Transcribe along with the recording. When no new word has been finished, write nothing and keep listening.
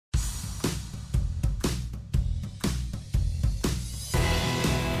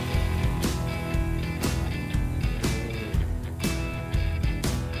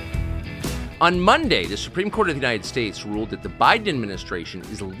On Monday, the Supreme Court of the United States ruled that the Biden administration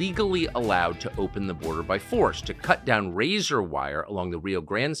is legally allowed to open the border by force to cut down razor wire along the Rio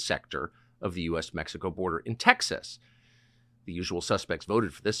Grande sector of the U.S.-Mexico border in Texas. The usual suspects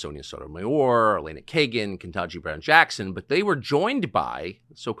voted for this: Sonia Sotomayor, Elena Kagan, Ketanji Brown Jackson, but they were joined by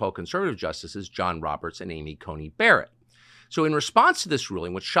so-called conservative justices John Roberts and Amy Coney Barrett. So in response to this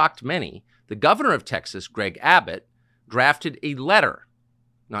ruling, which shocked many, the governor of Texas, Greg Abbott, drafted a letter,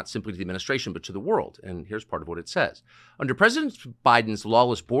 not simply to the administration, but to the world. And here's part of what it says. Under President Biden's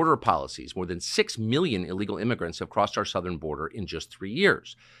lawless border policies, more than 6 million illegal immigrants have crossed our southern border in just 3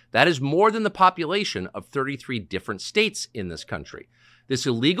 years. That is more than the population of 33 different states in this country. This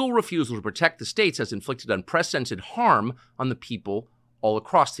illegal refusal to protect the states has inflicted unprecedented harm on the people all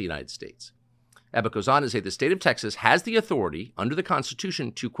across the United States. Abbott goes on to say the state of Texas has the authority under the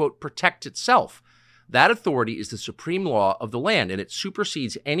Constitution to, quote, protect itself. That authority is the supreme law of the land, and it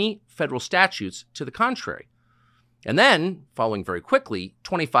supersedes any federal statutes to the contrary. And then, following very quickly,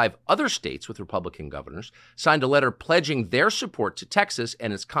 25 other states with Republican governors signed a letter pledging their support to Texas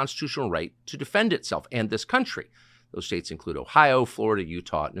and its constitutional right to defend itself and this country. Those states include Ohio, Florida,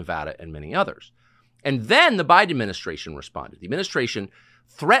 Utah, Nevada, and many others. And then the Biden administration responded. The administration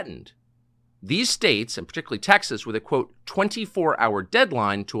threatened these states, and particularly Texas, with a, quote, 24-hour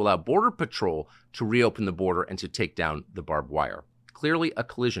deadline to allow Border Patrol to reopen the border and to take down the barbed wire. Clearly a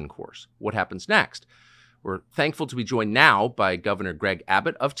collision course. What happens next? We're thankful to be joined now by Governor Greg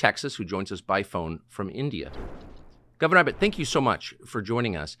Abbott of Texas, who joins us by phone from India. Governor Abbott, thank you so much for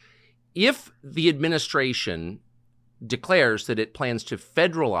joining us. If the administration declares that it plans to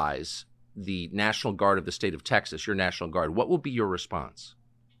federalize the National Guard of the state of Texas, your National Guard, what will be your response?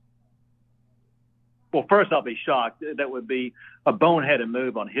 Well, first, I'll be shocked. That would be a boneheaded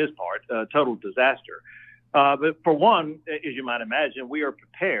move on his part, a total disaster. But for one, as you might imagine, we are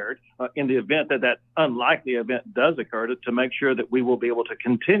prepared in the event that unlikely event does occur to make sure that we will be able to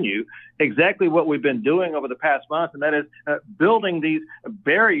continue exactly what we've been doing over the past month, and that is building these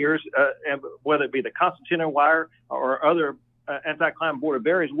barriers, whether it be the concertina wire or other anti-climb border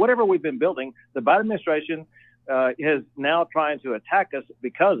barriers, whatever we've been building. The Biden administration is now trying to attack us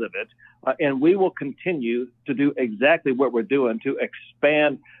because of it. And we will continue to do exactly what we're doing to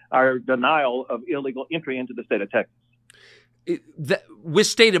expand our denial of illegal entry into the state of Texas. With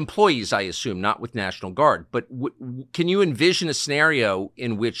state employees, I assume, not with National Guard. But can you envision a scenario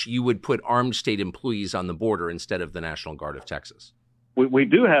in which you would put armed state employees on the border instead of the National Guard of Texas? We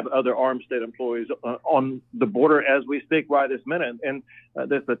do have other armed state employees on the border as we speak right this minute. And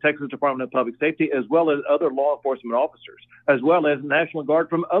that's the Texas Department of Public Safety, as well as other law enforcement officers, as well as National Guard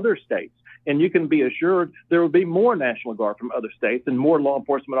from other states. And you can be assured there will be more National Guard from other states and more law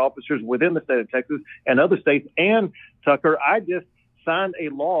enforcement officers within the state of Texas and other states. And, Tucker, I just signed a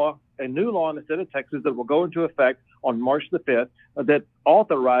new law in the state of Texas that will go into effect on March the 5th that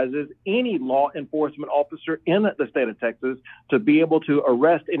authorizes any law enforcement officer in the state of Texas to be able to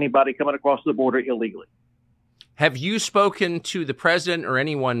arrest anybody coming across the border illegally. Have you spoken to the president or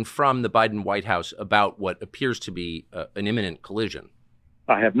anyone from the Biden White House about what appears to be an imminent collision?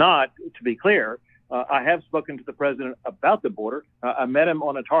 I have not, to be clear. I have spoken to the president about the border. I met him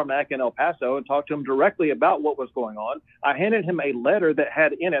on a tarmac in El Paso and talked to him directly about what was going on. I handed him a letter that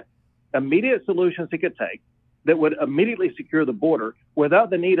had in it immediate solutions he could take that would immediately secure the border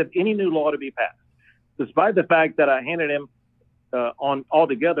without the need of any new law to be passed. Despite the fact that I handed him on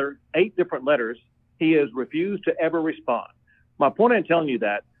altogether 8 different letters, he has refused to ever respond. My point in telling you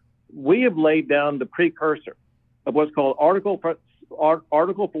that, we have laid down the precursor of what's called Article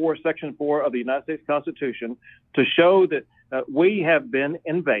 4, Section 4 of the United States Constitution to show that we have been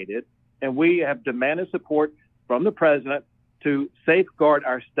invaded and we have demanded support from the president to safeguard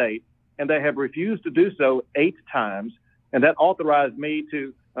our state. And they have refused to do so 8 times. And that authorized me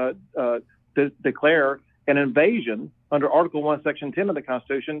to declare an invasion under Article 1, Section 10 of the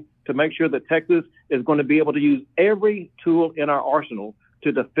Constitution to make sure that Texas is going to be able to use every tool in our arsenal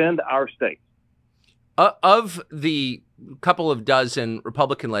to defend our state. Of the couple of dozen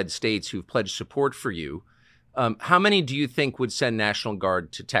Republican-led states who've pledged support for you, how many do you think would send National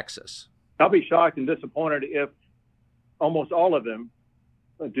Guard to Texas? I'll be shocked and disappointed if almost all of them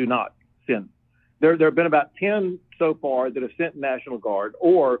do not send. There have been about 10 so far that have sent National Guard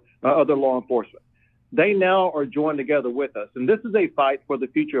or other law enforcement. They now are joined together with us. And this is a fight for the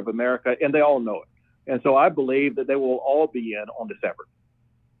future of America, and they all know it. And so I believe that they will all be in on this effort.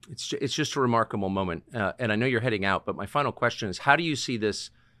 It's just a remarkable moment. And I know you're heading out, but my final question is, how do you see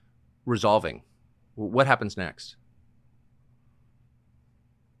this resolving? What happens next?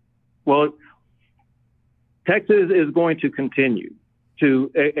 Well, Texas is going to continue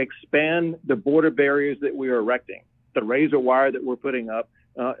to expand the border barriers that we are erecting, the razor wire that we're putting up,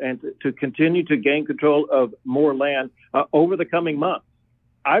 and to continue to gain control of more land over the coming months.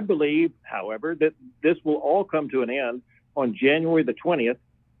 I believe, however, that this will all come to an end on January the 20th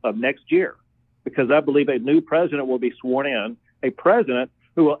of next year, because I believe a new president will be sworn in, a president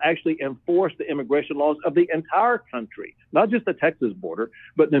who will actually enforce the immigration laws of the entire country, not just the Texas border,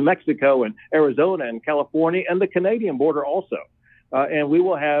 but New Mexico and Arizona and California and the Canadian border also. And we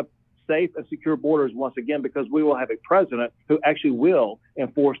will have safe and secure borders once again, because we will have a president who actually will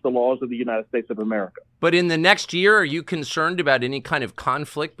enforce the laws of the United States of America. But in the next year, are you concerned about any kind of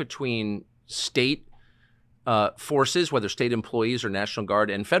conflict between state forces, whether state employees or National Guard,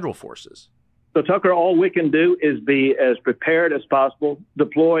 and federal forces? So, Tucker, all we can do is be as prepared as possible,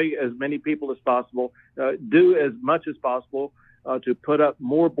 deploy as many people as possible, do as much as possible to put up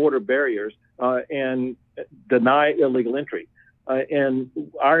more border barriers and deny illegal entry. And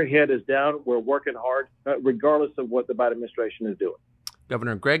our head is down. We're working hard, regardless of what the Biden administration is doing.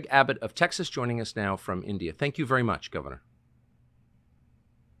 Governor Greg Abbott of Texas joining us now from India. Thank you very much, Governor.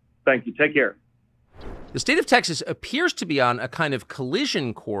 Thank you. Take care. The state of Texas appears to be on a kind of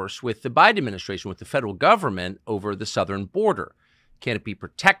collision course with the Biden administration, with the federal government over the southern border. Can it be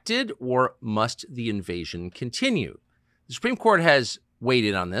protected, or must the invasion continue? The Supreme Court has weighed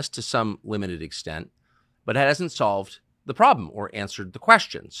in on this to some limited extent, but it hasn't solved the problem or answered the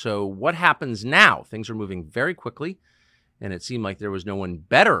question. So what happens now? Things are moving very quickly, and it seemed like there was no one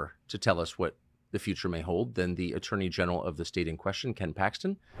better to tell us what the future may hold than the Attorney General of the state in question, Ken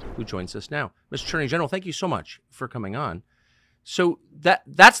Paxton, who joins us now. Mr. Attorney General, thank you so much for coming on. So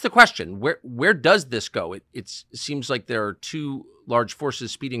that's the question. Where does this go? It seems like there are two large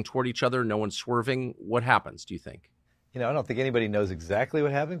forces speeding toward each other, no one's swerving. What happens, do you think? I don't think anybody knows exactly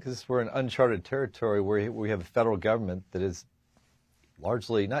what happened, because we're in uncharted territory where we have a federal government that has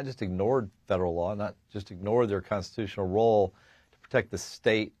largely not just ignored federal law, not just ignored their constitutional role to protect the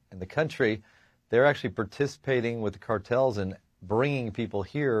state and the country. They're actually participating with the cartels and bringing people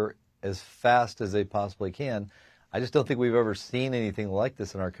here as fast as they possibly can. I just don't think we've ever seen anything like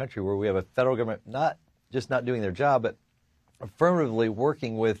this in our country, where we have a federal government not doing their job, but affirmatively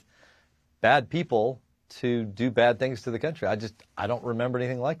working with bad people to do bad things to the country. I don't remember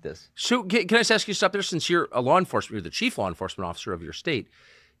anything like this. So can I just ask you something? Since you're you're the chief law enforcement officer of your state,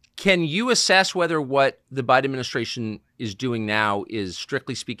 can you assess whether what the Biden administration is doing now is,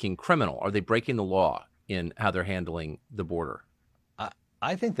 strictly speaking, criminal? Are they breaking the law in how they're handling the border?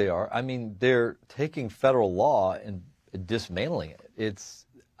 I think they are. I mean, they're taking federal law and dismantling it.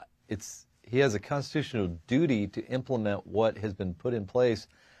 He has a constitutional duty to implement what has been put in place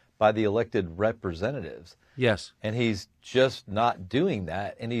by the elected representatives. Yes. And he's just not doing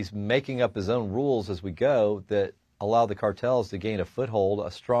that. And he's making up his own rules as we go that allow the cartels to gain a foothold,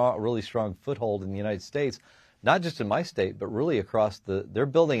 a really strong foothold in the United States, not just in my state, but really across they're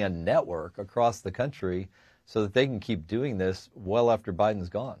building a network across the country so that they can keep doing this well after Biden's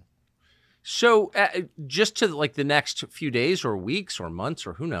gone. So just to the next few days or weeks or months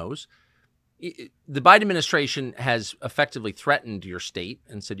or who knows, the Biden administration has effectively threatened your state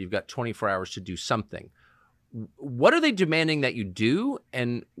and said you've got 24 hours to do something. What are they demanding that you do,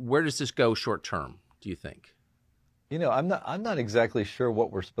 and where does this go short term, do you think? I'm not exactly sure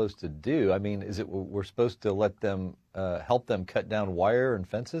what we're supposed to do. I mean, is it we're supposed to let them help them cut down wire and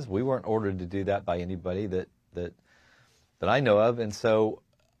fences? We weren't ordered to do that by anybody that I know of, and so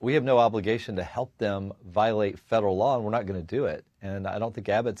we have no obligation to help them violate federal law, and we're not going to do it. And I don't think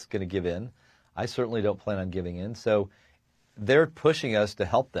Abbott's going to give in. I certainly don't plan on giving in. So they're pushing us to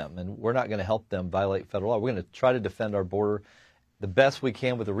help them, and we're not going to help them violate federal law. We're going to try to defend our border the best we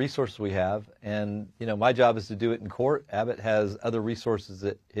can with the resources we have. And, my job is to do it in court. Abbott has other resources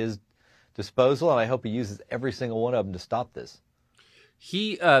at his disposal, and I hope he uses every single one of them to stop this.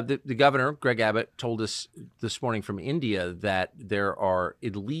 The governor, Greg Abbott, told us this morning from India that there are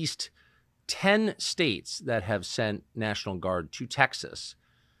at least 10 states that have sent National Guard to Texas.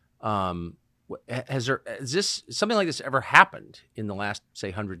 Has something like this ever happened in the last, say,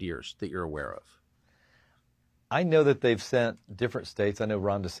 100 years that you're aware of? I know that they've sent different states. I know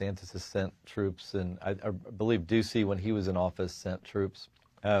Ron DeSantis has sent troops, and I believe Ducey, when he was in office, sent troops.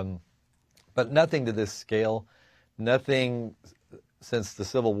 But nothing to this scale, nothing since the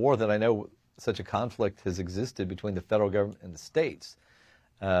Civil War that I know such a conflict has existed between the federal government and the states.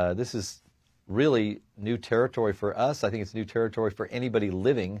 This is really new territory for us. I think it's new territory for anybody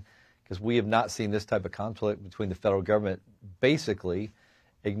living, because we have not seen this type of conflict between the federal government basically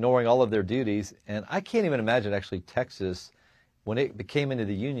ignoring all of their duties. And I can't even imagine actually Texas, when it came into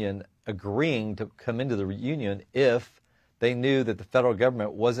the Union, agreeing to come into the Union if they knew that the federal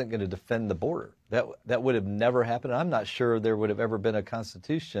government wasn't going to defend the border. That would have never happened. I'm not sure there would have ever been a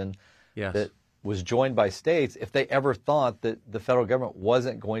constitution that was joined by states if they ever thought that the federal government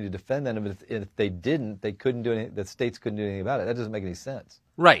wasn't going to defend them. If they didn't, they couldn't do anything. The states couldn't do anything about it. That doesn't make any sense.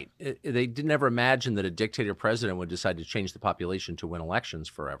 Right. They didn't ever imagine that a dictator president would decide to change the population to win elections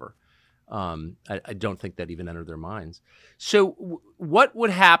forever. I don't think that even entered their minds. So what would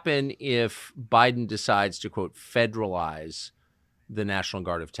happen if Biden decides to, quote, federalize the National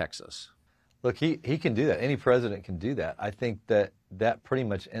Guard of Texas? Look, he can do that. Any president can do that. I think that pretty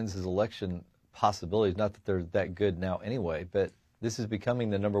much ends his election possibilities. Not that they're that good now anyway, but this is becoming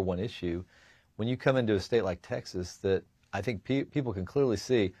the number one issue. When you come into a state like Texas, that I think people can clearly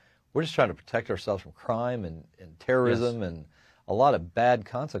see, we're just trying to protect ourselves from crime and terrorism and a lot of bad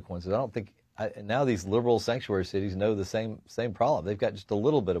consequences. I don't think now these liberal sanctuary cities know the same problem. They've got just a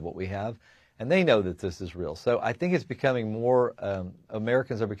little bit of what we have, and they know that this is real. So I think it's becoming more,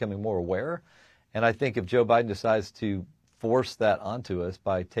 Americans are becoming more aware, and I think if Joe Biden decides to force that onto us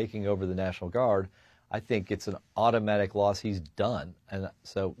by taking over the National Guard, I think it's an automatic loss. He's done. And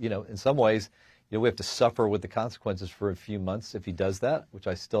so, in some ways, we have to suffer with the consequences for a few months if he does that, which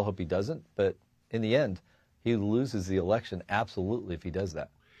I still hope he doesn't. But in the end, he loses the election absolutely if he does that.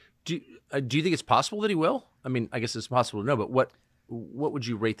 Do you think it's possible that he will? I mean, I guess it's possible to know, but what would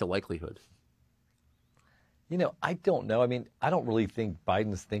you rate the likelihood? I don't know. I mean, I don't really think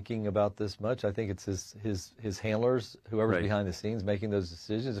Biden's thinking about this much. I think it's his handlers, whoever's behind the scenes, making those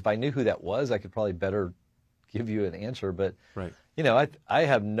decisions. If I knew who that was, I could probably better give you an answer. But, I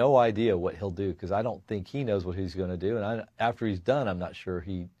have no idea what he'll do because I don't think he knows what he's going to do. And after he's done, I'm not sure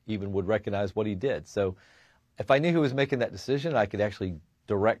he even would recognize what he did. So if I knew who was making that decision, I could actually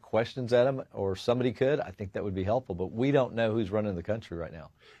direct questions at him, or somebody could. I think that would be helpful. But we don't know who's running the country right now.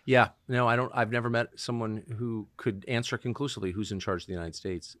 Yeah, no, I don't. I've never met someone who could answer conclusively who's in charge of the United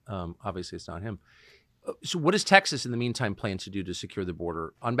States. Obviously, it's not him. So, what does Texas, in the meantime, plan to do to secure the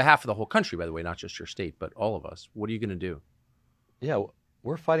border on behalf of the whole country? By the way, not just your state, but all of us. What are you going to do? Yeah,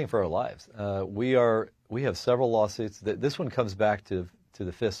 we're fighting for our lives. We have several lawsuits. This one comes back to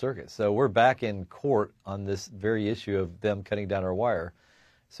the Fifth Circuit. So we're back in court on this very issue of them cutting down our wire.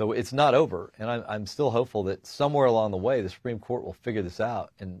 So it's not over, and I'm still hopeful that somewhere along the way the Supreme Court will figure this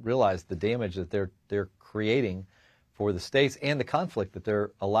out and realize the damage that they're creating for the states and the conflict that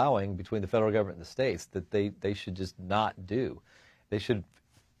they're allowing between the federal government and the states that they should just not do. They should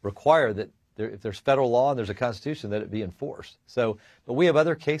require that if there's federal law and there's a constitution, that it be enforced. So, but we have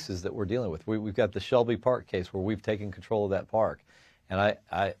other cases that we're dealing with. We've got the Shelby Park case where we've taken control of that park. And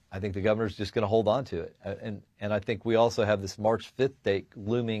I think the governor's just going to hold on to it. And I think we also have this March 5th date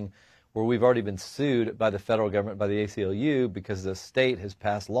looming where we've already been sued by the federal government, by the ACLU, because the state has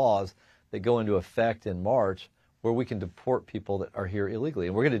passed laws that go into effect in March where we can deport people that are here illegally.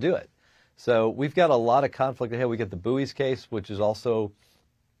 And we're going to do it. So we've got a lot of conflict ahead. We got the Buies case, which is also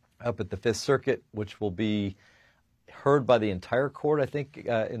up at the Fifth Circuit, which will be heard by the entire court, I think,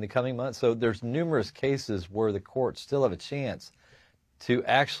 in the coming months. So there's numerous cases where the courts still have a chance to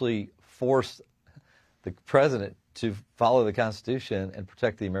actually force the president to follow the Constitution and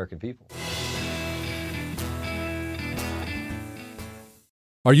protect the American people.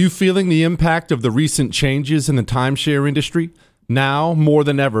 Are you feeling the impact of the recent changes in the timeshare industry? Now, more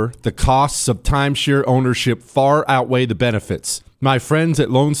than ever, the costs of timeshare ownership far outweigh the benefits. My friends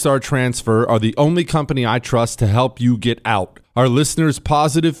at Lone Star Transfer are the only company I trust to help you get out. Our listeners'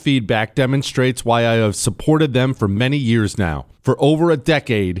 positive feedback demonstrates why I have supported them for many years now. For over a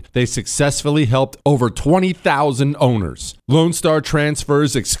decade, they successfully helped over 20,000 owners. Lone Star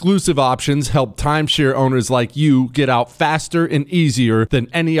Transfer's exclusive options help timeshare owners like you get out faster and easier than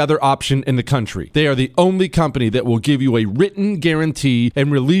any other option in the country. They are the only company that will give you a written guarantee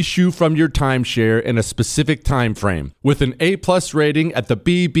and release you from your timeshare in a specific time frame. With an A+ rating at the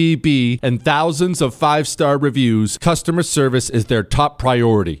BBB and thousands of 5-star reviews, customer service is their top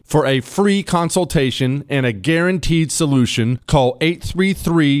priority. For a free consultation and a guaranteed solution, call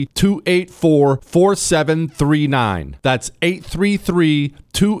 833-284-4739. That's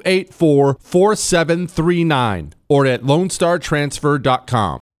 833-284-4739 or at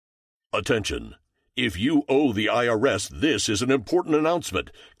LoneStarTransfer.com. Attention. If you owe the IRS, this is an important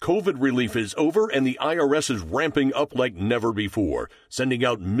announcement. COVID relief is over and the IRS is ramping up like never before, sending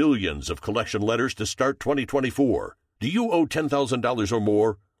out millions of collection letters to start 2024. Do you owe $10,000 or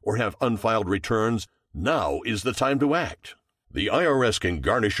more or have unfiled returns? Now is the time to act. The IRS can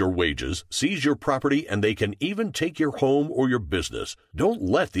garnish your wages, seize your property, and they can even take your home or your business. Don't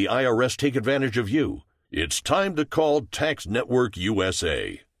let the IRS take advantage of you. It's time to call Tax Network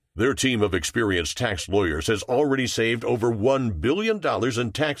USA. Their team of experienced tax lawyers has already saved over $1 billion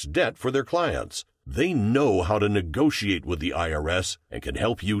in tax debt for their clients. They know how to negotiate with the IRS and can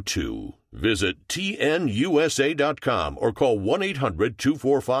help you too. Visit tnusa.com or call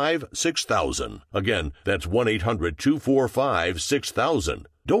 1-800-245-6000. Again, that's 1-800-245-6000.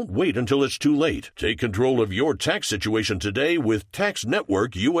 Don't wait until it's too late. Take control of your tax situation today with Tax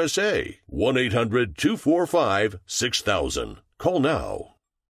Network USA. 1-800-245-6000. Call now.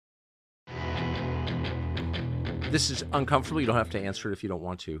 This is uncomfortable. You don't have to answer it if you don't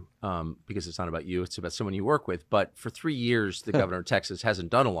want to, because it's not about you. It's about someone you work with. But for 3 years, the governor of Texas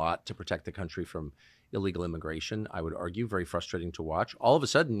hasn't done a lot to protect the country from illegal immigration. I would argue very frustrating to watch. All of a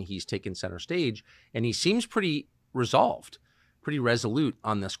sudden, he's taken center stage, and he seems pretty resolved, pretty resolute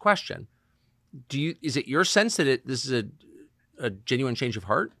on this question. Is it your sense that this is a genuine change of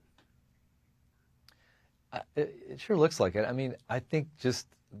heart? It sure looks like it. I mean, I think just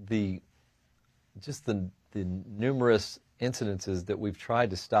the numerous incidences that we've tried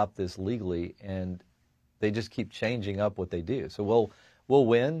to stop this legally, and they just keep changing up what they do. So we'll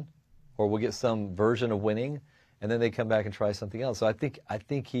win, or we'll get some version of winning, and then they come back and try something else. So I think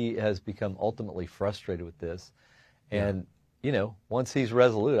he has become ultimately frustrated with this, and once he's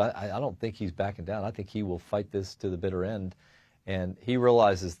resolute, I don't think he's backing down. I think he will fight this to the bitter end, and he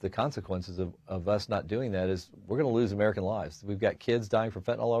realizes the consequences of us not doing that is we're going to lose American lives. We've got kids dying from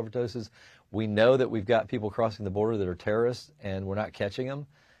fentanyl overdoses. We know that we've got people crossing the border that are terrorists, and we're not catching them,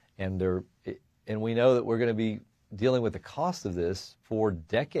 and we know that we're going to be dealing with the cost of this for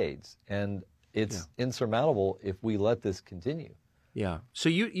decades, and it's insurmountable if we let this continue. Yeah. So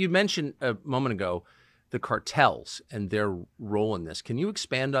you mentioned a moment ago the cartels and their role in this. Can you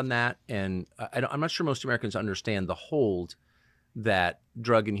expand on that? And I'm not sure most Americans understand the hold that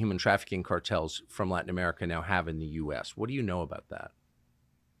drug and human trafficking cartels from Latin America now have in the U.S. What do you know about that?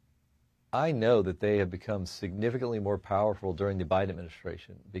 I know that they have become significantly more powerful during the Biden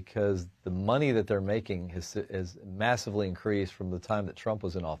administration because the money that they're making has massively increased from the time that Trump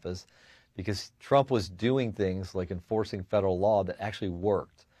was in office, because Trump was doing things like enforcing federal law that actually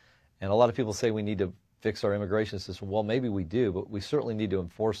worked. And a lot of people say we need to fix our immigration system. Well, maybe we do, but we certainly need to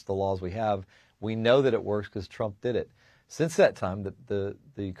enforce the laws we have. We know that it works because Trump did it. Since that time, the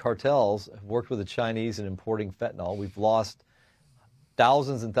cartels have worked with the Chinese in importing fentanyl. We've lost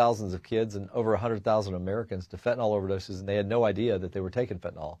thousands and thousands of kids and over 100,000 Americans to fentanyl overdoses, and they had no idea that they were taking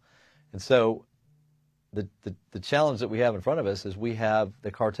fentanyl. And so the challenge that we have in front of us is we have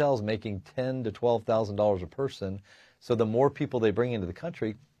the cartels making $10,000 to $12,000 a person. So the more people they bring into the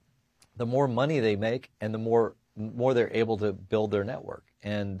country, the more money they make, and the more they're able to build their network.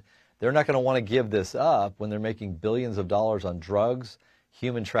 And they're not going to want to give this up when they're making billions of dollars on drugs,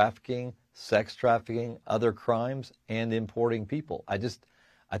 human trafficking, sex trafficking, other crimes, and importing people. I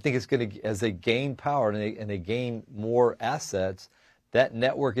think it's going to, as they gain power and they gain more assets, that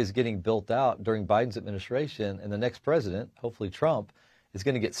network is getting built out during Biden's administration, and the next president, hopefully Trump, is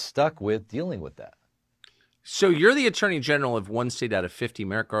going to get stuck with dealing with that. So you're the Attorney General of one state out of 50.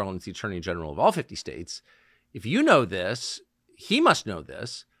 Merrick Garland's the Attorney General of all 50 states. If you know this, he must know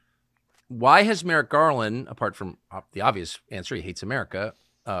this. Why has Merrick Garland, apart from the obvious answer, he hates America,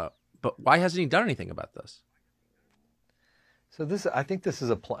 but why hasn't he done anything about this? So I think this is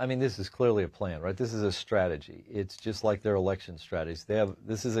this is clearly a plan, right? This is a strategy. It's just like their election strategies.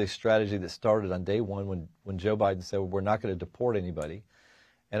 This is a strategy that started on day one when Joe Biden said, well, we're not going to deport anybody.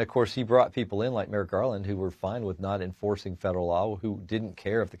 And of course, he brought people in like Merrick Garland who were fine with not enforcing federal law, who didn't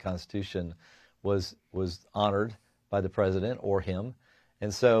care if the Constitution was honored by the president or him.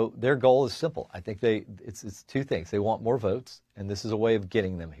 And so their goal is simple. I think it's two things. They want more votes, and this is a way of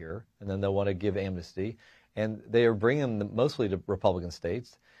getting them here. And then they'll want to give amnesty. And they are bringing them mostly to Republican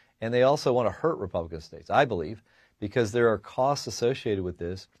states. And they also want to hurt Republican states, I believe, because there are costs associated with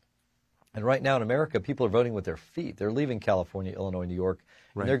this. And right now in America, people are voting with their feet. They're leaving California, Illinois, New York,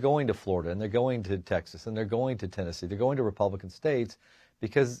 and they're going to Florida, and they're going to Texas, and they're going to Tennessee. They're going to Republican states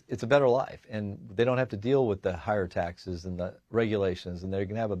because it's a better life, and they don't have to deal with the higher taxes and the regulations, and they're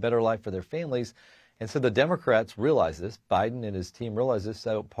going to have a better life for their families. And so the Democrats realize this. Biden and his team realize this.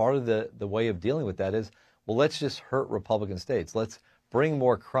 So part of the way of dealing with that is, well, let's just hurt Republican states. Let's bring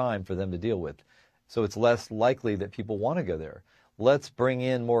more crime for them to deal with, so it's less likely that people want to go there. Let's bring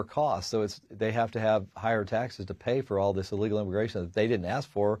in more costs, so they have to have higher taxes to pay for all this illegal immigration that they didn't ask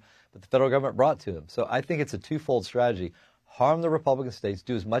for, but the federal government brought to them. So I think it's a twofold strategy. Harm the Republican states,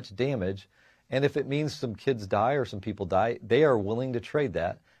 do as much damage, and if it means some kids die or some people die, they are willing to trade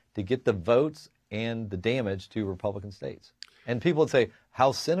that to get the votes and the damage to Republican states. And people would say,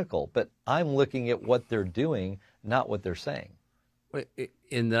 how cynical, but I'm looking at what they're doing, not what they're saying.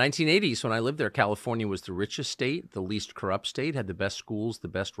 In the 1980s, when I lived there, California was the richest state, the least corrupt state, had the best schools, the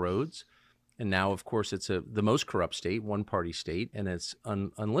best roads. And now, of course, it's the most corrupt state, one-party state, and it's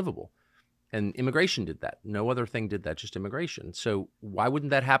unlivable. And immigration did that. No other thing did that, just immigration. So why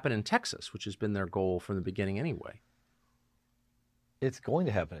wouldn't that happen in Texas, which has been their goal from the beginning anyway? It's going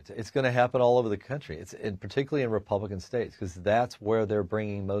to happen. It's going to happen all over the country. Particularly in Republican states, because that's where they're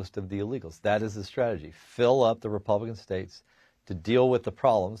bringing most of the illegals. That is the strategy. Fill up the Republican states to deal with the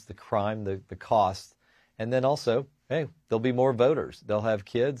problems, the crime, the costs, and then also, hey, there'll be more voters. They'll have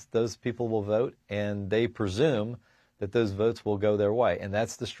kids. Those people will vote, and they presume that those votes will go their way. And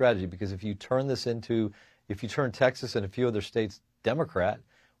that's the strategy, because if you turn Texas and a few other states Democrat,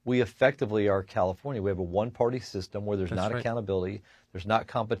 we effectively are California. We have a one-party system where there's not accountability, there's not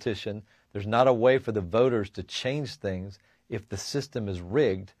competition, there's not a way for the voters to change things if the system is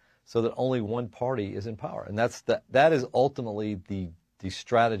rigged so that only one party is in power. And that is ultimately the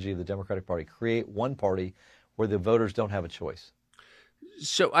strategy of the Democratic Party. Create one party where the voters don't have a choice.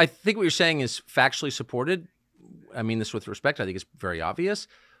 So I think what you're saying is factually supported. I mean this with respect. I think it's very obvious.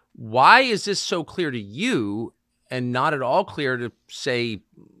 Why is this so clear to you and not at all clear to, say,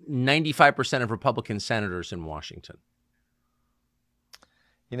 95% of Republican senators in Washington?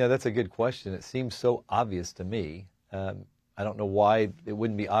 That's a good question. It seems so obvious to me. I don't know why it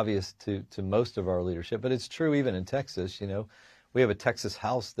wouldn't be obvious to most of our leadership, but it's true even in Texas. We have a Texas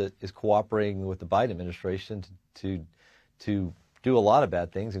House that is cooperating with the Biden administration to do a lot of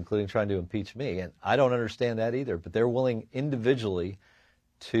bad things, including trying to impeach me. And I don't understand that either, but they're willing individually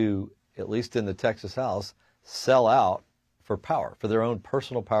to, at least in the Texas House, sell out for power, for their own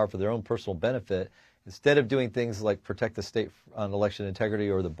personal power, for their own personal benefit, instead of doing things like protect the state on election integrity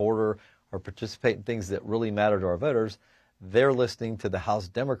or the border or participate in things that really matter to our voters. They're listening to the House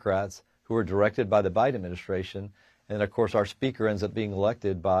Democrats who are directed by the Biden administration. And, of course, our speaker ends up being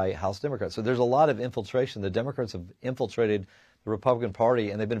elected by House Democrats. So there's a lot of infiltration. The Democrats have infiltrated the Republican Party,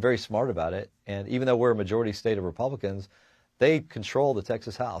 and they've been very smart about it. And even though we're a majority state of Republicans, they control the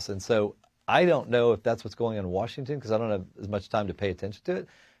Texas House. And so I don't know if that's what's going on in Washington, because I don't have as much time to pay attention to it.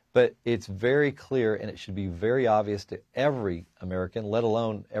 But it's very clear, and it should be very obvious to every American, let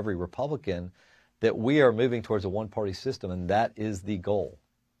alone every Republican, that we are moving towards a one-party system, and that is the goal.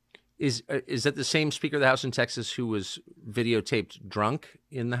 Is that the same Speaker of the House in Texas who was videotaped drunk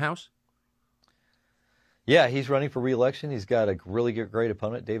in the House? Yeah, he's running for re-election. He's got a really great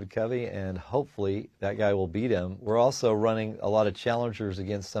opponent, David Covey, and hopefully that guy will beat him. We're also running a lot of challengers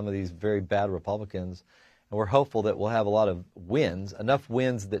against some of these very bad Republicans, and we're hopeful that we'll have a lot of wins, enough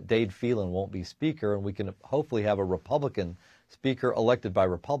wins that Dade Phelan won't be Speaker, and we can hopefully have a Republican Speaker elected by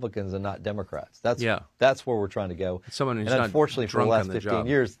Republicans and not Democrats. That's where we're trying to go. Someone who's and unfortunately, not for the last 15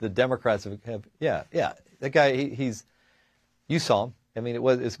 years, the Democrats have that guy. You saw him. I mean,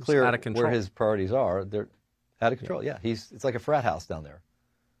 it's clear where his priorities are. They're out of control. Yeah, it's like a frat house down there,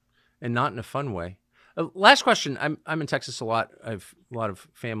 and not in a fun way. Last question. I'm in Texas a lot. I have a lot of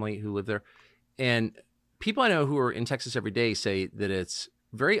family who live there, and people I know who are in Texas every day say that it's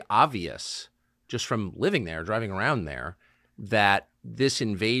very obvious, just from living there, driving around there, that this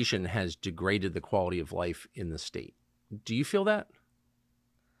invasion has degraded the quality of life in the state. Do you feel that?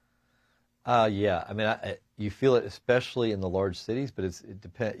 Yeah. I mean, you feel it especially in the large cities, but it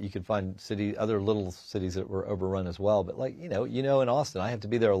depends. You can find other little cities that were overrun as well. But like, in Austin, I have to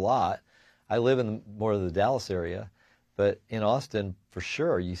be there a lot. I live in more of the Dallas area, but in Austin, for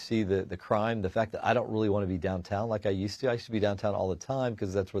sure, you see the crime, the fact that I don't really want to be downtown like I used to. I used to be downtown all the time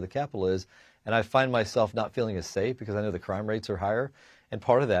because that's where the capital is. And I find myself not feeling as safe because I know the crime rates are higher. And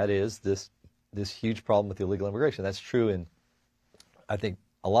part of that is this huge problem with illegal immigration. That's true in, I think,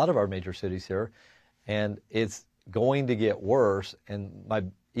 a lot of our major cities here. And it's going to get worse. And my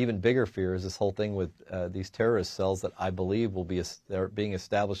even bigger fear is this whole thing with these terrorist cells that I believe they're being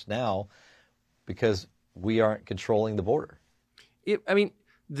established now because we aren't controlling the border.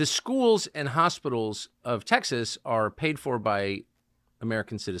 The schools and hospitals of Texas are paid for by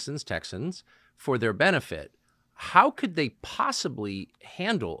American citizens, Texans, for their benefit. How could they possibly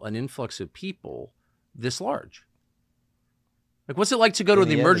handle an influx of people this large? Like, what's it like to go to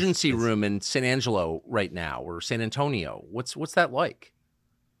the emergency room in San Angelo right now or San Antonio? What's that like?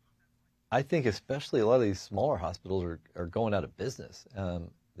 I think especially a lot of these smaller hospitals are going out of business.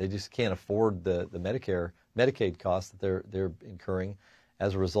 They just can't afford the Medicaid costs that they're incurring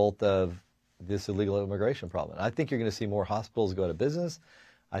as a result of this illegal immigration problem. And I think you're going to see more hospitals go out of business.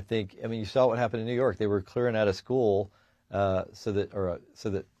 You saw what happened in New York. They were clearing out of school so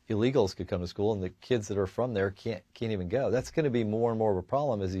that illegals could come to school, and the kids that are from there can't even go. That's going to be more and more of a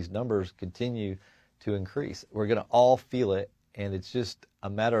problem as these numbers continue to increase. We're going to all feel it and it's just a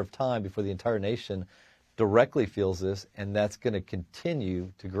matter of time before the entire nation directly feels this, and that's going to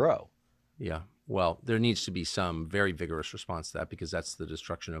continue to grow. Yeah. Well, there needs to be some very vigorous response to that because that's the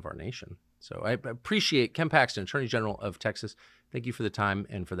destruction of our nation. So I appreciate Ken Paxton, Attorney General of Texas. Thank you for the time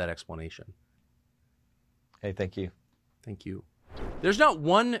and for that explanation. Hey, thank you. Thank you. There's not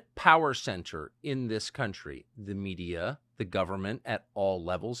one power center in this country, the media, the government at all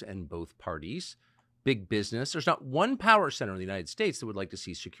levels and both parties, big business. There's not one power center in the United States that would like to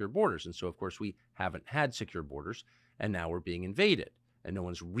see secure borders. And so, of course, we haven't had secure borders, and now we're being invaded, and no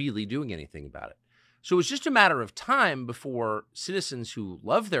one's really doing anything about it. So it's just a matter of time before citizens who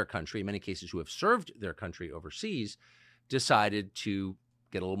love their country, in many cases who have served their country overseas, decided to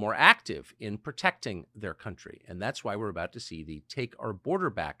get a little more active in protecting their country. And that's why we're about to see the Take Our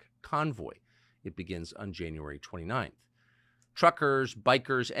Border Back convoy. It begins on January 29th. Truckers,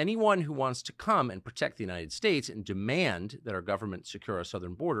 bikers, anyone who wants to come and protect the United States and demand that our government secure our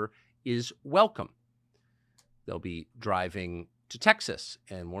southern border is welcome. They'll be driving to Texas,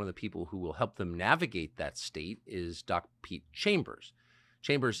 and one of the people who will help them navigate that state is Doc Pete Chambers.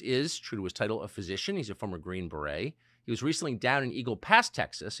 Chambers is, true to his title, a physician. He's a former Green Beret. He was recently down in Eagle Pass,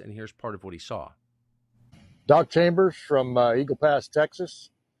 Texas, and here's part of what he saw. Doc Chambers from Eagle Pass,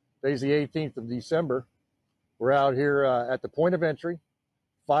 Texas. Today's the 18th of December. We're out here at the point of entry.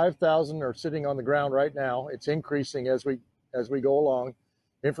 5,000 are sitting on the ground right now. It's increasing as we go along.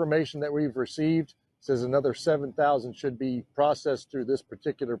 Information that we've received says another 7,000 should be processed through this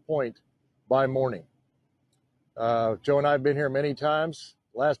particular point by morning. Joe and I have been here many times.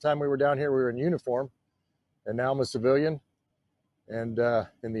 Last time we were down here, we were in uniform, and now I'm a civilian and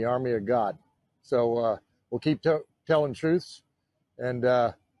in the Army of God. So we'll keep telling truths, and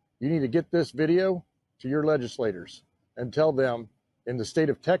you need to get this video to your legislators and tell them, in the state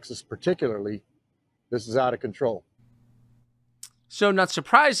of Texas particularly, this is out of control. So not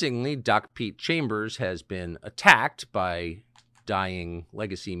surprisingly, Doc Pete Chambers has been attacked by dying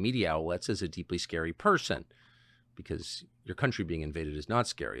legacy media outlets as a deeply scary person, because your country being invaded is not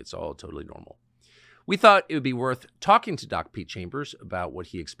scary. It's all totally normal. We thought it would be worth talking to Doc Pete Chambers about what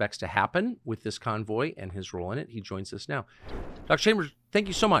he expects to happen with this convoy and his role in it. He joins us now. Dr. Chambers, thank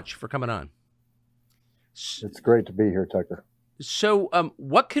you so much for coming on. It's great to be here, Tucker. So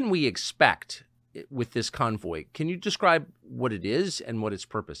what can we expect with this convoy? Can you describe what it is and what its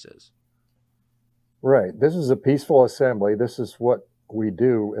purpose is? Right. This is a peaceful assembly. This is what we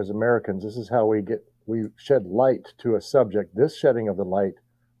do as Americans. This is how we shed light to a subject. This shedding of the light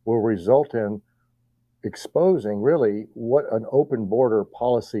will result in exposing really what an open border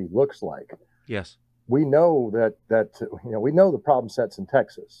policy looks like. Yes. We know that we know the problem sets in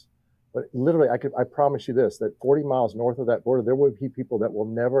Texas, but literally I promise you this, that 40 miles north of that border, there will be people that will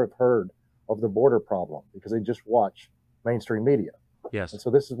never have heard of the border problem because they just watch mainstream media. Yes. And so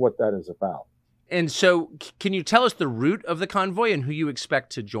this is what that is about. And so can you tell us the route of the convoy and who you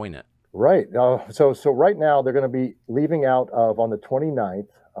expect to join it? Right. So right now they're going to be leaving out of, on the 29th,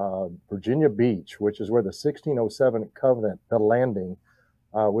 Virginia Beach, which is where the 1607 Covenant, the landing,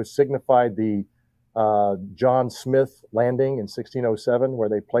 which signified the John Smith landing in 1607, where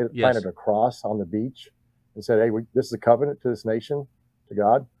they planted a cross on the beach and said, hey, this is a covenant to this nation, to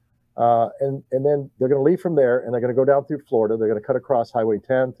God. And then they're going to leave from there, and they're going to go down through Florida. They're going to cut across Highway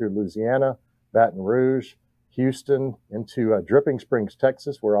 10 through Louisiana, Baton Rouge, Houston, into Dripping Springs,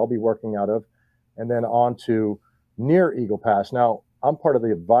 Texas, where I'll be working out of, and then on to near Eagle Pass. Now, I'm part of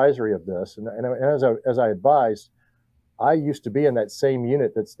the advisory of this, and as I advised, I used to be in that same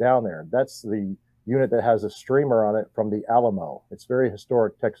unit that's down there. That's the unit that has a streamer on it from the Alamo. It's a very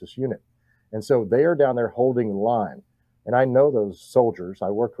historic Texas unit. And so they are down there holding the line. And I know those soldiers.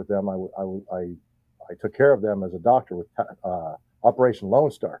 I worked with them. I took care of them as a doctor with Operation Lone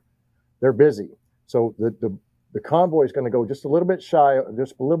Star. They're busy. So the convoy is going to go just a little bit just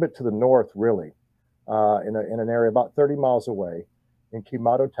a little bit to the north, really, in an area about 30 miles away in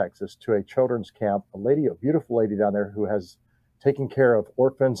Quemado, Texas, to a children's camp. A beautiful lady down there who has taken care of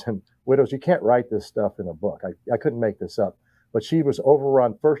orphans and widows. You can't write this stuff in a book. I couldn't make this up. But she was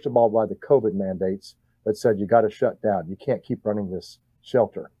overrun, first of all, by the COVID mandates that said you got to shut down. You can't keep running this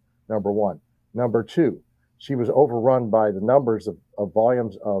shelter, number one. Number two, she was overrun by the numbers of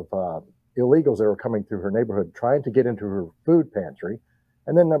volumes of illegals that were coming through her neighborhood, trying to get into her food pantry.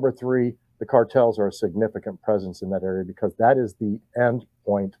 And then number three, the cartels are a significant presence in that area because that is the end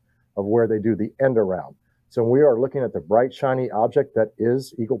point of where they do the end around. So we are looking at the bright, shiny object that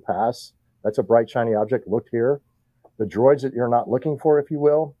is Eagle Pass. That's a bright, shiny object. Look here. The droids that you're not looking for, if you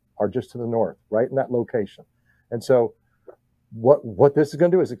will, are just to the north, right in that location. And so what this is going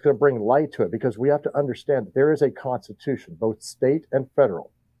to do is it's going to bring light to it, because we have to understand that there is a constitution, both state and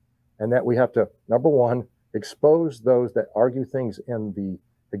federal, and that we have to, number one, expose those that argue things in the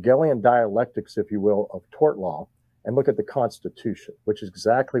Hegelian dialectics, if you will, of tort law, and look at the Constitution, which is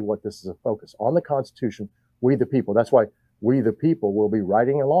exactly what this is a focus on. The Constitution, we the people. That's why we the people will be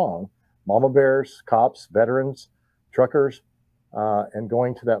riding along, mama bears, cops, veterans, truckers, and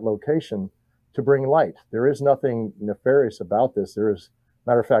going to that location to bring light. There is nothing nefarious about this. There is,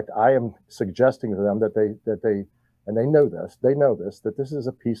 matter of fact, I am suggesting to them that they, and they know this, that this is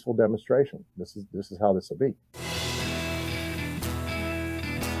a peaceful demonstration. This is how this will be.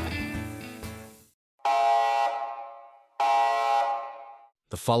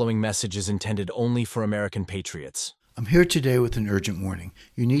 The following message is intended only for American patriots. I'm here today with an urgent warning.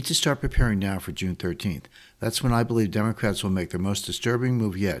 You need to start preparing now for June 13th. That's when I believe Democrats will make their most disturbing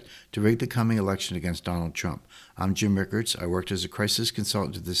move yet to rig the coming election against Donald Trump. I'm Jim Rickards. I worked as a crisis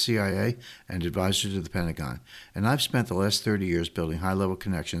consultant to the CIA and advisor to the Pentagon, and I've spent the last 30 years building high-level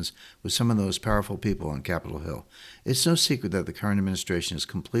connections with some of those powerful people on Capitol Hill. It's no secret that the current administration is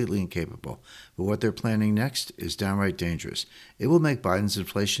completely incapable, but what they're planning next is downright dangerous. It will make Biden's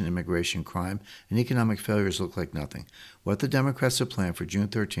inflation, immigration, crime, and economic failures look like nothing. What the Democrats have planned for June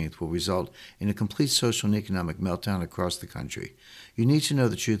 13th will result in a complete social and economic meltdown across the country. You need to know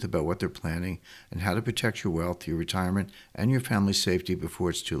the truth about what they're planning and how to protect your wealth, your retirement, and your family's safety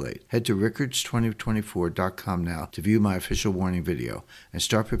before it's too late. Head to rickards2024.com now to view my official warning video and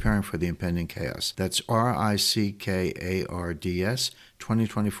start preparing for the impending chaos. That's RICKARDS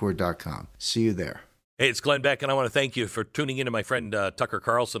 2024.com. See you there. Hey, it's Glenn Beck, and I want to thank you for tuning in to my friend Tucker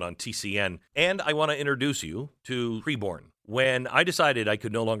Carlson on TCN. And I want to introduce you to Preborn. When I decided I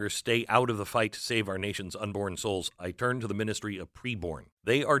could no longer stay out of the fight to save our nation's unborn souls, I turned to the ministry of Preborn.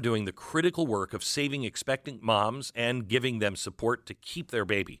 They are doing the critical work of saving expectant moms and giving them support to keep their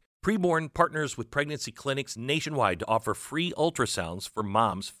baby. Preborn partners with pregnancy clinics nationwide to offer free ultrasounds for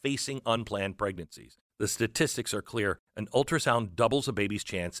moms facing unplanned pregnancies. The statistics are clear. An ultrasound doubles a baby's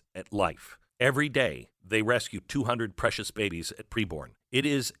chance at life. Every day, they rescue 200 precious babies at Preborn. It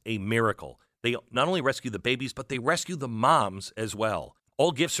is a miracle. They not only rescue the babies, but they rescue the moms as well.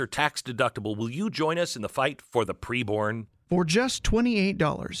 All gifts are tax deductible. Will you join us in the fight for the Preborn? For just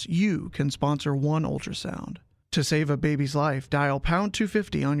 $28, you can sponsor one ultrasound. To save a baby's life, dial pound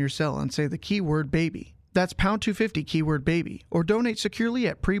 250 on your cell and say the keyword baby. That's pound 250 keyword baby, or donate securely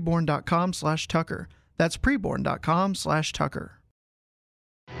at preborn.com/Tucker. That's preborn.com/Tucker.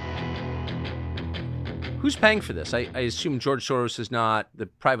 Who's paying for this? I assume George Soros is not. The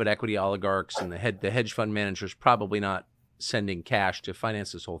private equity oligarchs and the hedge fund managers probably not sending cash to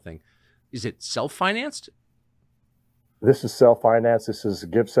finance this whole thing. Is it self-financed? This is self-financed. This is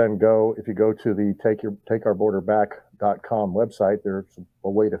Give, Send, Go. If you go to the takeourborderback.com website, there's a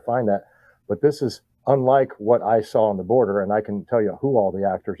way to find that. But this is unlike what I saw on the border, and I can tell you who all the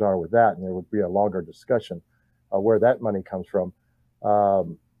actors are with that, and there would be a longer discussion where that money comes from.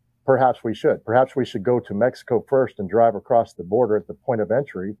 Perhaps we should go to Mexico first and drive across the border at the point of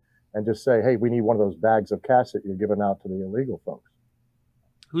entry and just say, hey, we need one of those bags of cash that you're giving out to the illegal folks.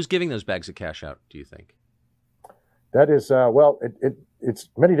 Who's giving those bags of cash out, do you think? That is, it's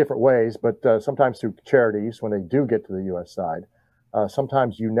many different ways, but sometimes through charities when they do get to the U.S. side.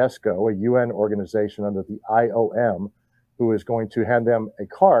 Sometimes UNESCO, a UN organization under the IOM, who is going to hand them a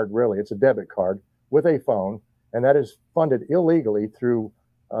card, really, it's a debit card, with a phone, and that is funded illegally through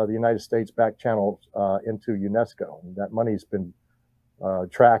the United States back channels into UNESCO. And that money's been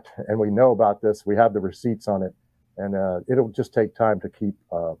tracked, and we know about this. We have the receipts on it, and it'll just take time to keep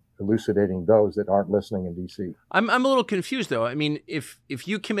elucidating those that aren't listening in D.C. I'm a little confused, though. I mean, if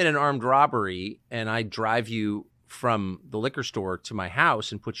you commit an armed robbery and I drive you from the liquor store to my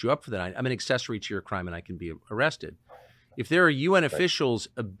house and put you up for the night, I'm an accessory to your crime and I can be arrested. If there are UN officials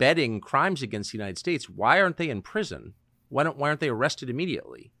abetting crimes against the United States, why aren't they in prison? Why aren't they arrested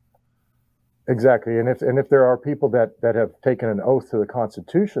immediately? Exactly, and if there are people that have taken an oath to the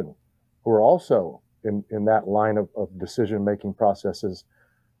Constitution who are also in that line of decision-making processes,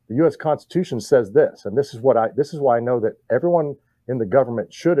 the U.S. Constitution says this, and this is why I know that everyone in the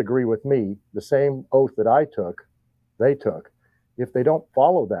government should agree with me. The same oath that I took, they took. If they don't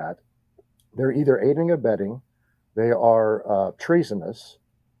follow that, they're either aiding or abetting, they are treasonous,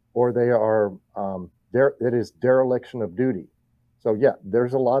 or they are it is dereliction of duty. So yeah,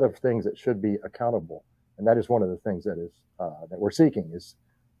 there's a lot of things that should be accountable, and that is one of the things that is that we're seeking. Is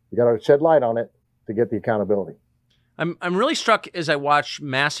you got to shed light on it to get the accountability. I'm really struck as I watch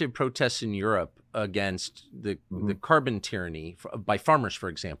massive protests in Europe against the carbon tyranny by farmers, for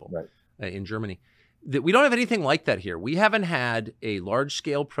example, right. In Germany. we don't have anything like that here. We haven't had a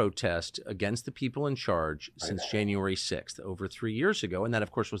large-scale protest against the people in charge since January 6th, over 3 years ago. And that,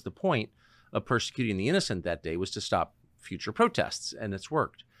 of course, was the point of persecuting the innocent that day, was to stop future protests, and it's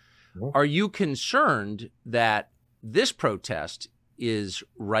worked. Mm-hmm. Are you concerned that this protest is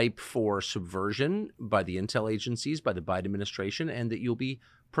ripe for subversion by the intel agencies, by the Biden administration, and that you'll be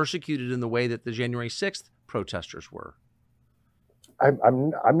persecuted in the way that the January 6th protesters were?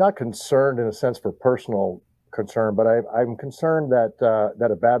 I'm not concerned in a sense for personal concern, but I'm concerned that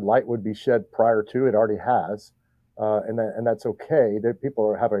that a bad light would be shed prior to. It already has, and that's okay. That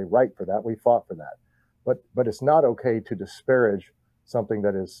people have a right for that. We fought for that, but it's not okay to disparage something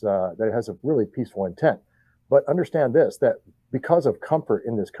that is that has a really peaceful intent. But understand this: that because of comfort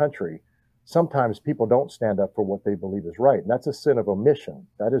in this country, sometimes people don't stand up for what they believe is right, and that's a sin of omission.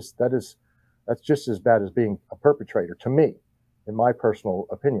 That's just as bad as being a perpetrator to me, in my personal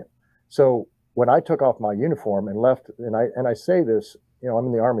opinion. So when I took off my uniform and left, and I say this, I'm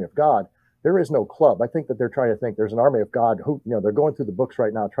in the army of God. There is no club. I think that they're trying to think there's an army of God who, they're going through the books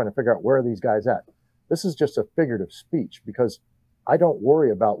right now trying to figure out where are these guys at. This is just a figurative speech because I don't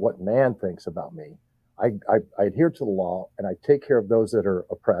worry about what man thinks about me. I adhere to the law and I take care of those that are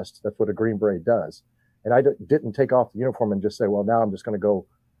oppressed. That's what a Green Beret does. And I didn't take off the uniform and just say, well, now I'm just going to go,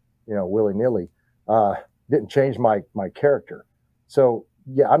 willy-nilly. Didn't change my character. So,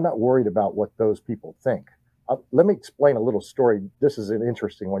 yeah, I'm not worried about what those people think. Let me explain a little story. This is an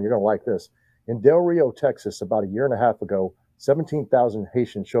interesting one. You're going to like this. In Del Rio, Texas, about a year and a half ago, 17,000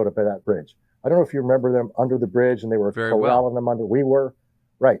 Haitians showed up at that bridge. I don't know if you remember them under the bridge, and they were corralling them under. We were.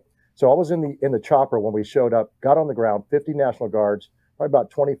 Right. So I was in the chopper when we showed up, got on the ground, 50 National Guards, probably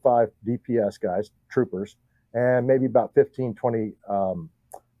about 25 DPS guys, troopers, and maybe about 15, 20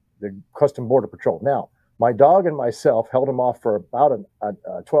 the Custom Border Patrol. Now, my dog and myself held them off for about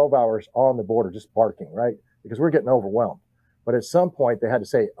 12 hours on the border, just barking, right? Because we're getting overwhelmed. But at some point, they had to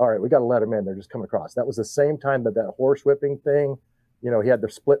say, all right, we got to let them in. They're just coming across. That was the same time that horse whipping thing, he had the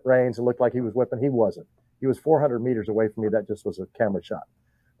split reins. It looked like he was whipping. He wasn't. He was 400 meters away from me. That just was a camera shot.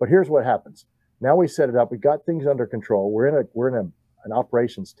 But here's what happens. Now we set it up. We got things under control. We're in an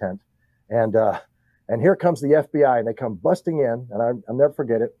operations tent. And here comes the FBI, and they come busting in. And I'll never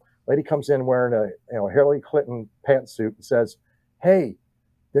forget it. Lady comes in wearing a Hillary Clinton pantsuit and says, "Hey,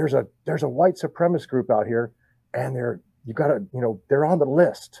 there's a white supremacist group out here, and they're on the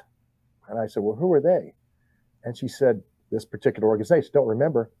list." And I said, "Well, who are they?" And she said, "This particular organization." Don't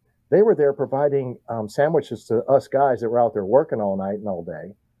remember. They were there providing sandwiches to us guys that were out there working all night and all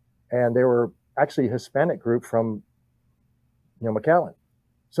day, and they were actually a Hispanic group from McAllen.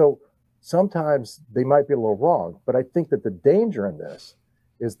 So sometimes they might be a little wrong, but I think that the danger in this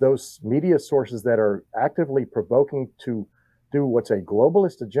is those media sources that are actively provoking to do what's a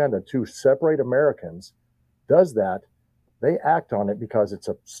globalist agenda to separate Americans, does that. They act on it because it's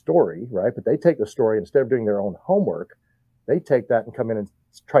a story, right? But they take the story, instead of doing their own homework, they take that and come in and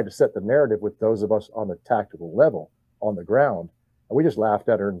try to set the narrative with those of us on the tactical level, on the ground. And we just laughed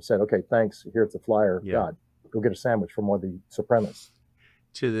at her and said, okay, thanks. Here's the flyer. Yeah. God, go get a sandwich from one of the supremacists.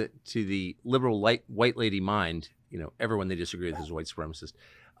 To the liberal white lady mind, everyone they disagree with is a white supremacist.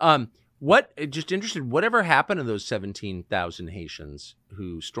 Just interested, whatever happened to those 17,000 Haitians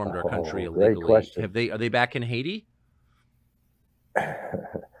who stormed our country illegally? Great question. Are they back in Haiti?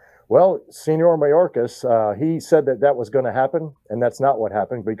 Well, Senor Mayorkas, he said that was going to happen, and that's not what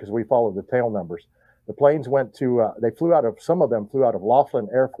happened because we followed the tail numbers. The planes went to, some of them flew out of Laughlin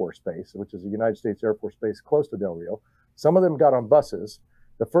Air Force Base, which is a United States Air Force Base close to Del Rio. Some of them got on buses.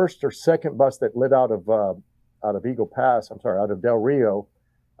 The first or second bus that lit out of Eagle Pass, out of Del Rio,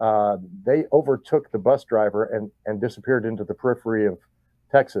 they overtook the bus driver and disappeared into the periphery of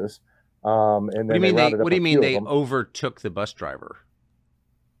Texas. And then what do you mean they overtook the bus driver?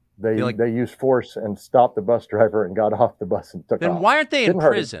 They used force and stopped the bus driver and got off the bus and took off. Then why aren't they in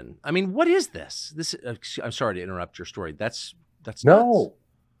prison? I mean, what is this? I'm sorry to interrupt your story. That's no.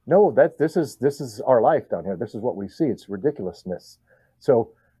 This is our life down here. This is what we see. It's ridiculousness.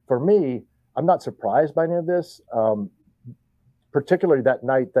 So for me, I'm not surprised by any of this. Particularly that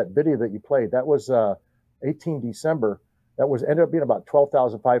night, that video that you played, that was 18 December. That ended up being about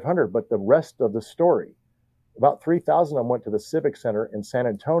 12,500. But the rest of the story, about 3,000 of them went to the Civic Center in San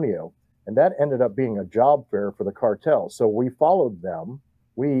Antonio, and that ended up being a job fair for the cartel. So we followed them,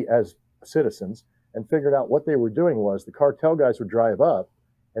 we as citizens, and figured out what they were doing was the cartel guys would drive up,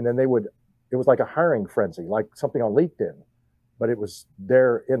 and then it was like a hiring frenzy, like something on LinkedIn, but it was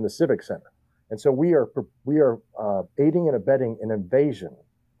there in the Civic Center. And so we are aiding and abetting an invasion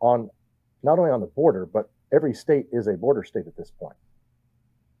on not only on the border, but every state is a border state at this point.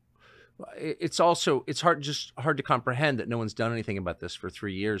 It's hard to comprehend that no one's done anything about this for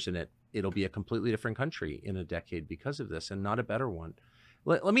 3 years, and it'll be a completely different country in a decade because of this, and not a better one.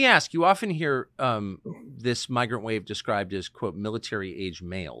 Let me ask, you often hear this migrant wave described as, quote, military-age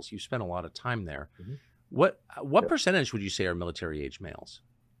males. You spent a lot of time there. Mm-hmm. What percentage would you say are military-age males?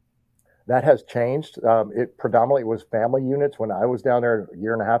 That has changed. It predominantly was family units when I was down there a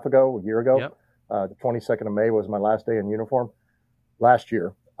year ago. Yep. The 22nd of May was my last day in uniform last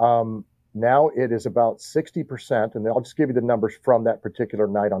year. Now it is about 60%, and I'll just give you the numbers from that particular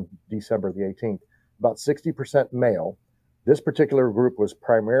night on December the 18th, about 60% male. This particular group was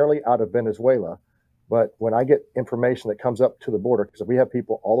primarily out of Venezuela, but when I get information that comes up to the border, because we have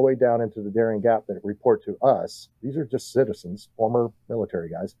people all the way down into the Darien Gap that report to us, these are just citizens, former military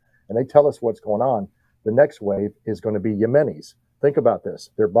guys, and they tell us what's going on. The next wave is going to be Yemenis. Think about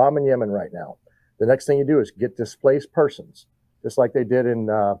this. They're bombing Yemen right now. The next thing you do is get displaced persons, just like they did in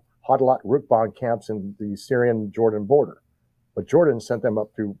Hadalat Rukban camps in the Syrian-Jordan border. But Jordan sent them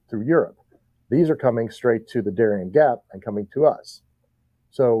up through Europe. These are coming straight to the Darien Gap and coming to us.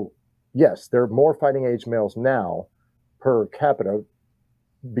 So, yes, there are more fighting age males now per capita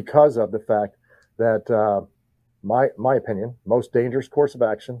because of the fact that, my opinion, most dangerous course of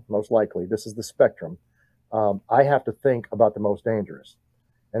action, most likely, this is the spectrum. I have to think about the most dangerous,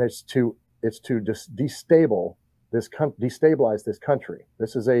 and it's to just destabilize this country.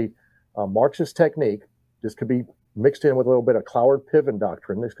 This is a Marxist technique. This could be mixed in with a little bit of Cloward-Piven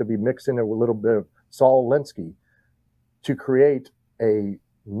doctrine. This could be mixed in with a little bit of Saul Alinsky to create a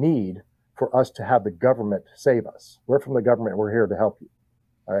need for us to have the government save us. We're from the government. We're here to help you.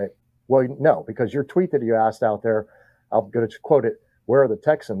 All right. Well, no, because your tweet that you asked out there, I'm going to quote it. Where are the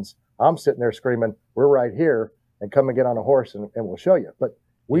Texans? I'm sitting there screaming, we're right here, and come and get on a horse and we'll show you. But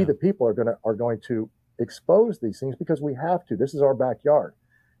we, the people, are going to expose these things because we have to. This is our backyard.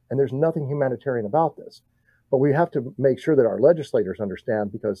 And there's nothing humanitarian about this. But we have to make sure that our legislators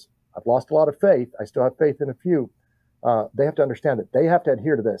understand, because I've lost a lot of faith. I still have faith in a few. They have to understand that they have to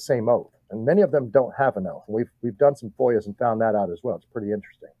adhere to that same oath. And many of them don't have an oath. We've done some FOIAs and found that out as well. It's pretty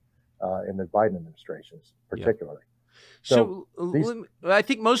interesting in the Biden administrations, particularly. So I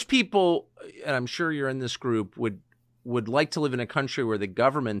think most people, and I'm sure you're in this group, would like to live in a country where the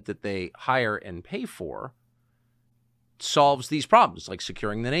government that they hire and pay for solves these problems, like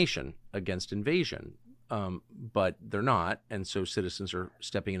securing the nation against invasion. But they're not, and so citizens are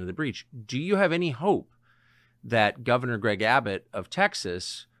stepping into the breach. Do you have any hope that Governor Greg Abbott of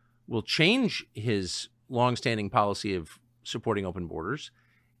Texas will change his longstanding policy of supporting open borders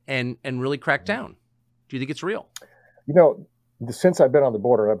and really crack down? Do you think it's real? You know, since I've been on the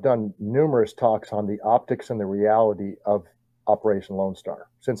border, I've done numerous talks on the optics and the reality of Operation Lone Star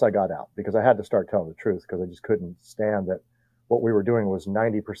since I got out, because I had to start telling the truth, because I just couldn't stand that what we were doing was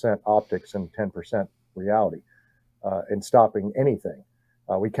 90% optics and 10% reality in stopping anything.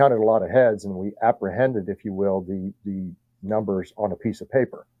 We counted a lot of heads, and we apprehended, if you will, the numbers on a piece of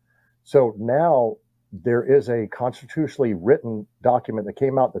paper. So now there is a constitutionally written document that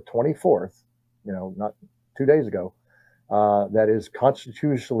came out the 24th, not 2 days ago, that is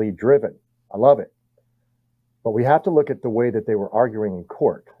constitutionally driven. I love it. But we have to look at the way that they were arguing in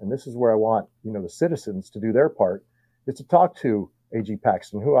court. And this is where I want, the citizens to do their part, is to talk to AG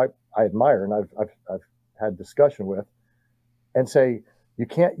Paxton, who I admire and I've had discussion with, and say, you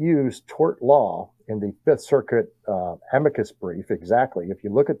can't use tort law in the Fifth Circuit amicus brief exactly. If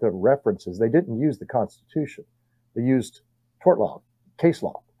you look at the references, they didn't use the Constitution. They used tort law, case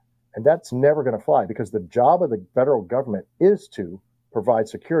law. And that's never going to fly, because the job of the federal government is to provide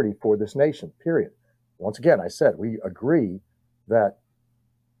security for this nation, period. Once again, I said, we agree that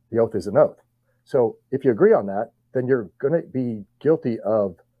the oath is an oath. So if you agree on that, then you're going to be guilty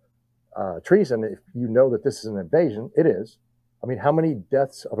of treason if you know that this is an invasion. It is. I mean, how many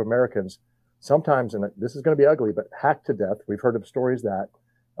deaths of Americans, sometimes, and this is going to be ugly, but hacked to death? We've heard of stories that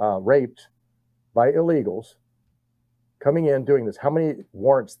raped by illegals coming in, doing this. How many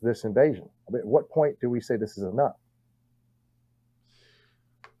warrants this invasion? I mean, at what point do we say this is enough?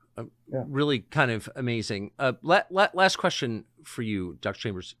 Really kind of amazing. Last question for you, Dr.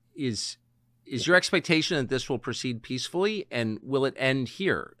 Chambers, is your expectation that this will proceed peacefully, and will it end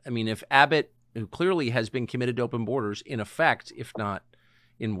here? I mean, if Abbott, who clearly has been committed to open borders in effect, if not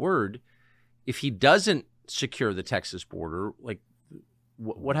in word, if he doesn't secure the Texas border, like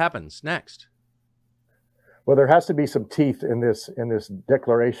what happens next? Well, there has to be some teeth in this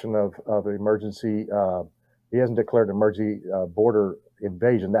declaration of emergency. He hasn't declared an emergency border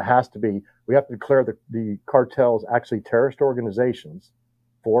invasion. That has to be. We have to declare the cartels actually terrorist organizations,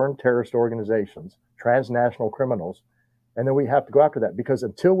 foreign terrorist organizations, transnational criminals, And then we have to go after that, because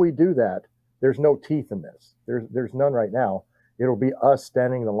until we do that, there's no teeth in this. There's none right now. It'll be us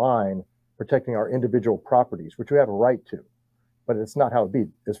standing in the line, protecting our individual properties, which we have a right to. But it's not how it be.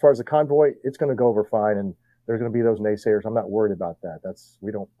 As far as the convoy, it's going to go over fine, and there's going to be those naysayers. I'm not worried about that.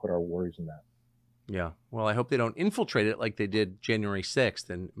 We don't put our worries in that. Yeah. Well, I hope they don't infiltrate it like they did January 6th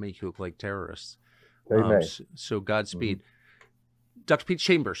and make you look like terrorists. They may. So Godspeed. Dr. Pete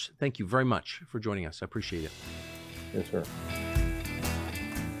Chambers, thank you very much for joining us. I appreciate it. Yes, sir.